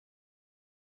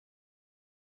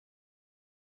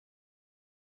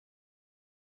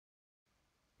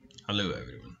Hello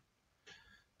everyone.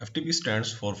 FTP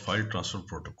stands for File Transfer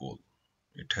Protocol.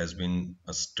 It has been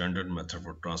a standard method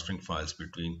for transferring files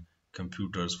between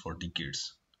computers for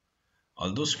decades.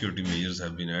 Although security measures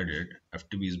have been added,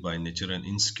 FTP is by nature an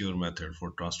insecure method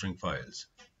for transferring files.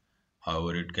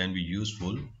 However, it can be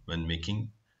useful when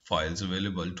making files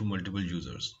available to multiple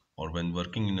users or when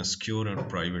working in a secure or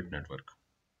private network.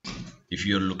 If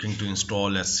you are looking to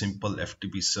install a simple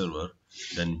FTP server,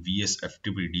 then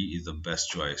VSFTPD is the best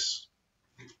choice.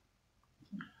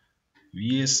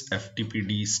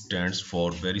 VSFTPD stands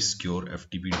for Very Secure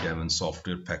FTP Daemon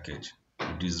Software Package.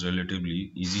 It is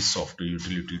relatively easy software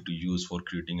utility to use for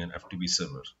creating an FTP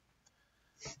server.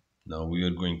 Now we are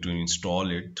going to install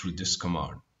it through this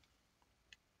command.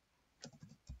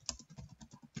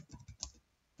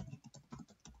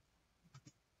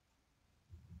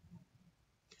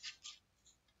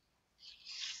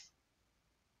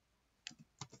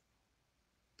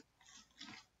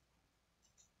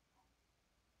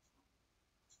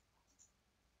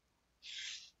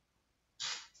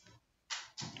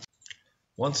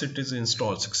 Once it is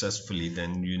installed successfully,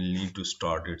 then you will need to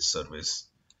start its service.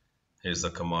 Here's the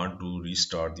command to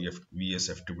restart the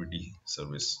VSFTPD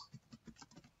service.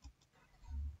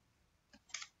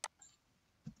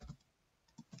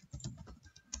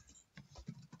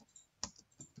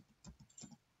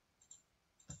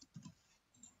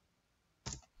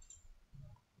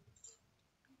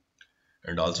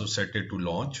 And also set it to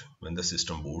launch when the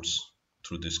system boots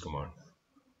through this command.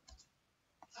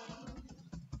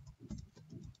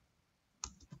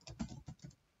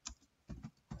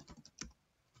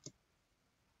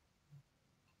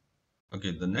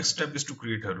 Okay, the next step is to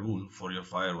create a rule for your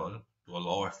firewall to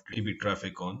allow FTP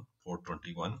traffic on port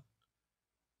 21.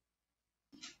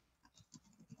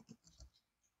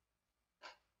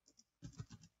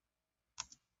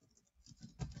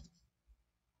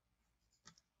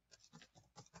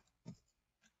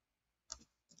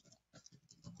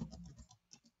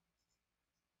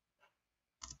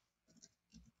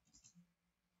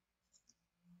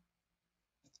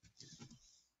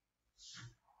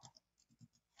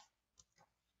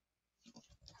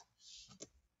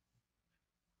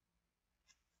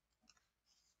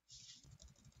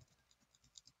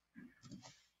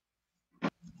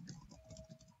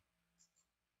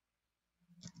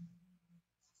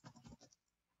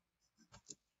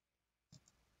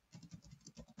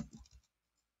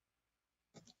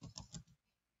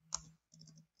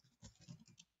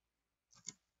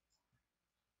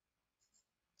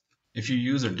 If you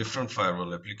use a different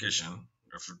firewall application,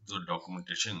 refer to the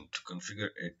documentation to configure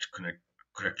it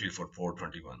correctly for port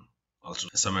 21. Also,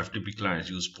 some FTP clients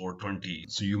use port 20,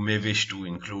 so you may wish to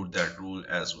include that rule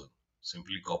as well.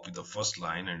 Simply copy the first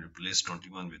line and replace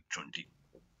 21 with 20.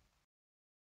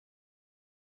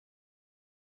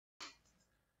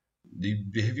 The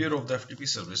behavior of the FTP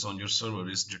service on your server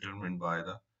is determined by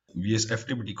the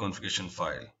VSFTPD configuration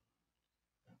file.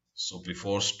 So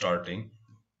before starting,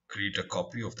 create a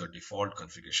copy of the default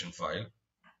configuration file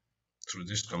through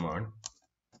this command.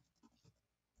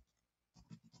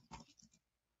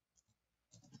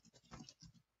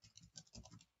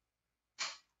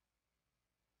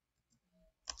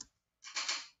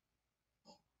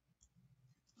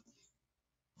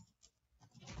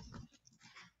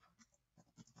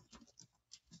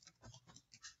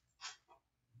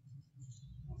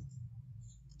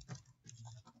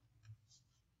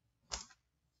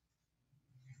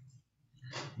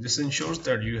 This ensures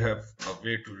that you have a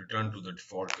way to return to the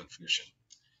default configuration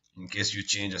in case you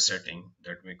change a setting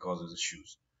that may cause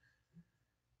issues.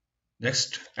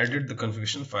 Next, edit the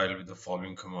configuration file with the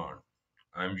following command.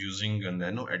 I'm using a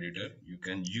nano editor. You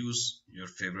can use your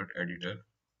favorite editor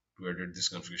to edit this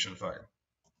configuration file.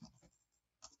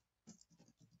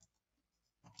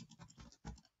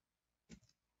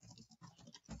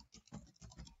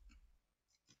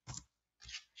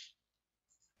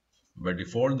 By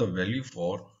default, the value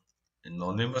for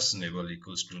anonymous enable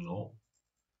equals to no.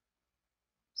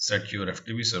 Set your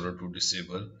FTP server to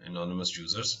disable anonymous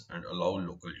users and allow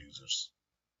local users.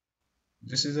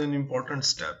 This is an important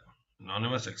step.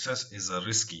 Anonymous access is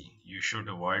risky. You should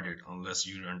avoid it unless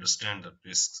you understand the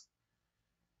risks.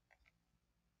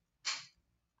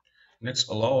 Next,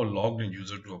 allow a logged in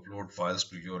user to upload files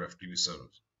to your FTP server.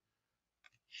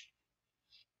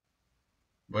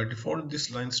 By default,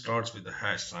 this line starts with a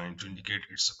hash sign to indicate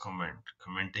it's a comment.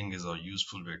 Commenting is a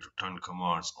useful way to turn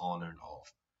commands on and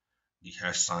off. The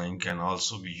hash sign can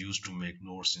also be used to make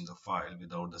notes in the file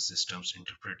without the systems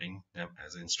interpreting them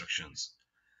as instructions.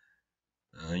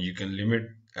 You can limit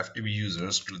FTP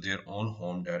users to their own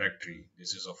home directory.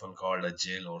 This is often called a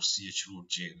jail or chroot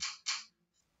jail.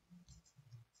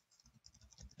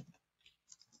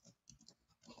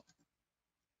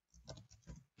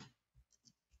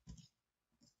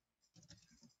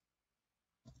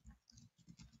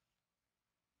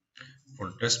 For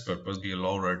test purpose, the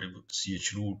allow relative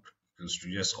chroot equals to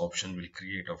yes option will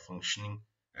create a functioning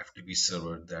FTP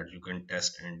server that you can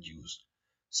test and use.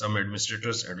 Some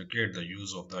administrators advocate the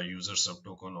use of the user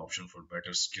subtoken option for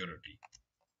better security.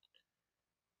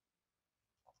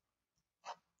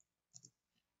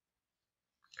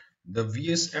 The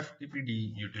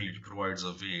VSFTPD utility provides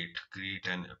a way to create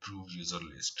an approved user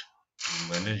list. To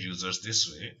manage users this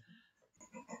way,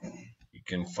 you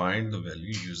can find the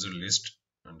value user list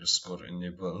underscore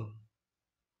enable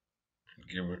and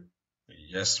give it a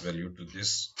yes value to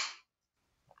this.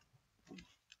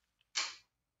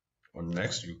 Or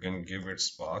next, you can give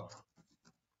its path.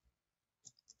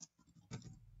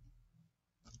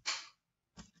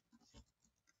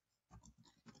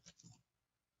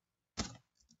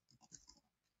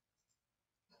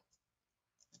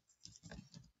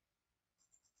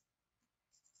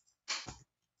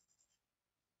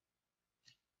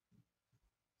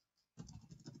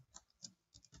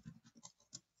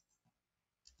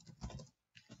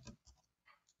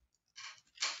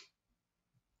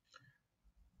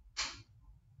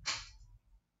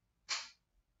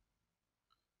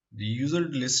 The user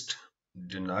list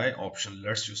deny option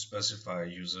lets you specify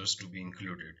users to be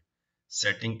included.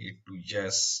 Setting it to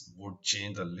yes would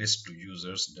change the list to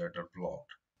users that are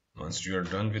blocked. Once you are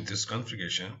done with this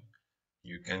configuration,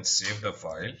 you can save the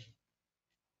file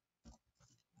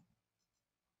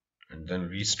and then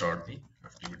restart the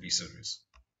FTP service.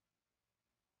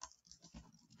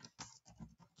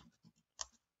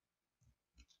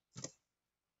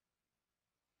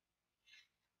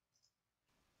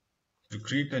 To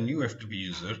create a new FTP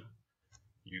user,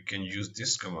 you can use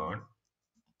this command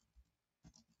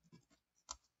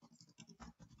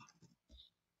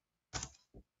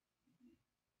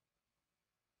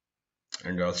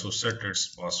and also set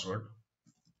its password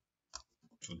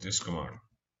to this command.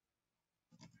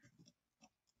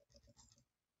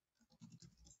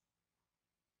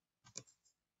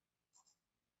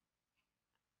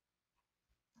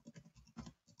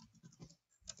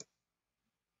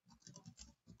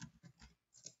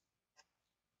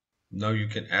 Now you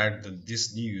can add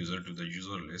this new user to the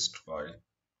user list file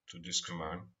to this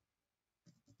command.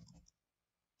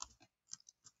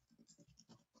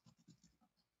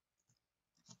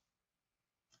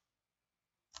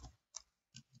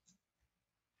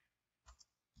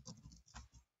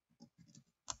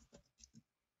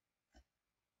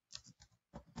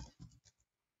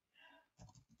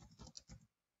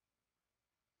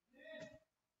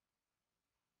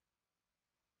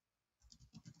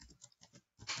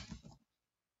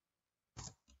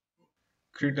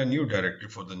 Create a new directory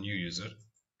for the new user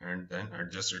and then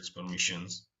adjust its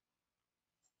permissions.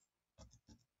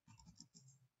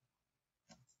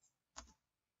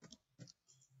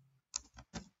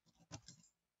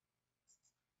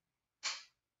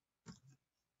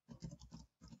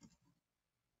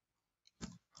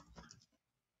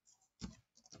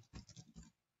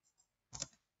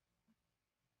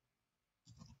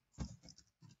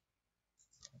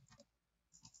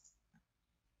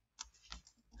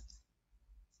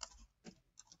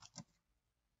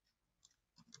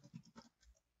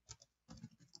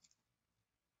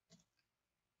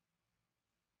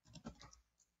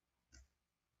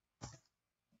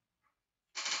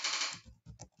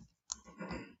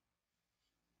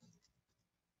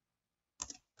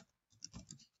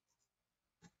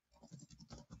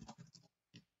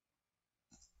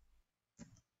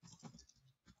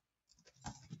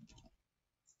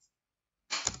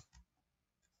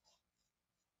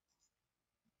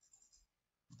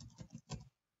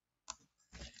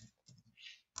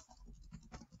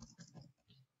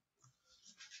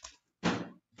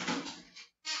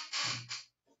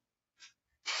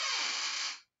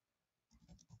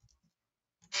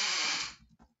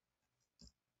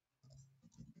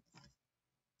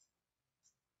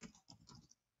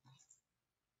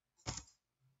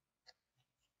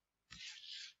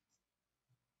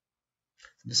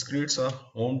 This creates a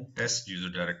home test user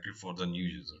directory for the new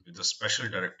user with a special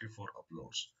directory for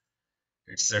uploads.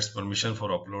 It sets permission for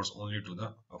uploads only to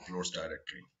the uploads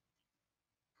directory.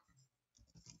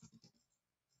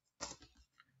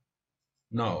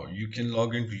 Now you can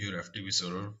log into your FTP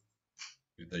server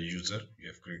with the user you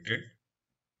have created.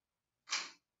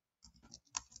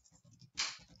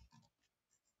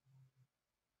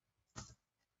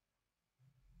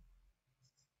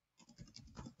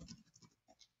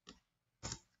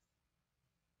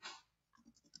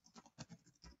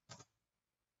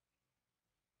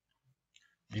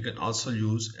 You can also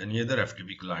use any other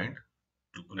FTP client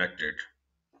to connect it.